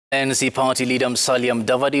NC Party leader Musalia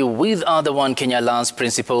Mudavadi with other One Kenya Alliance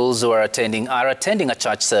principals who are attending a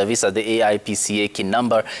church service at the AIPCA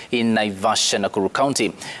Kinamba in Naivasha, Nakuru County.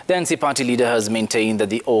 The NC Party leader has maintained that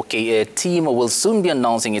the OKA team will soon be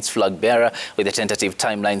announcing its flag bearer with a tentative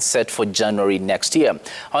timeline set for January next year.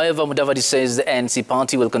 However, Mudavadi says the NC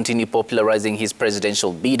Party will continue popularizing his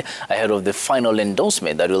presidential bid ahead of the final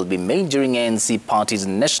endorsement that will be made during NC Party's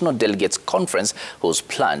National Delegates Conference, whose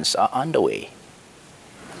plans are underway.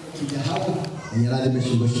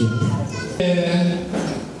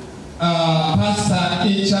 Pastor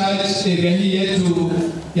in charge area hii yetu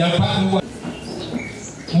ya Panu.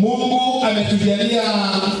 Mungu ametujalia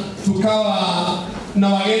tukawa na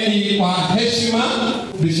wageni wa heshima,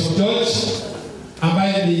 Bishop George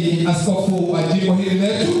ambaye ni askofu wa jimbo hili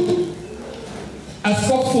letu.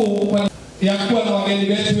 Askofu ya kuwa na wageni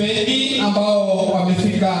wetu wengi ambao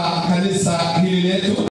wamefika kanisa hili letu.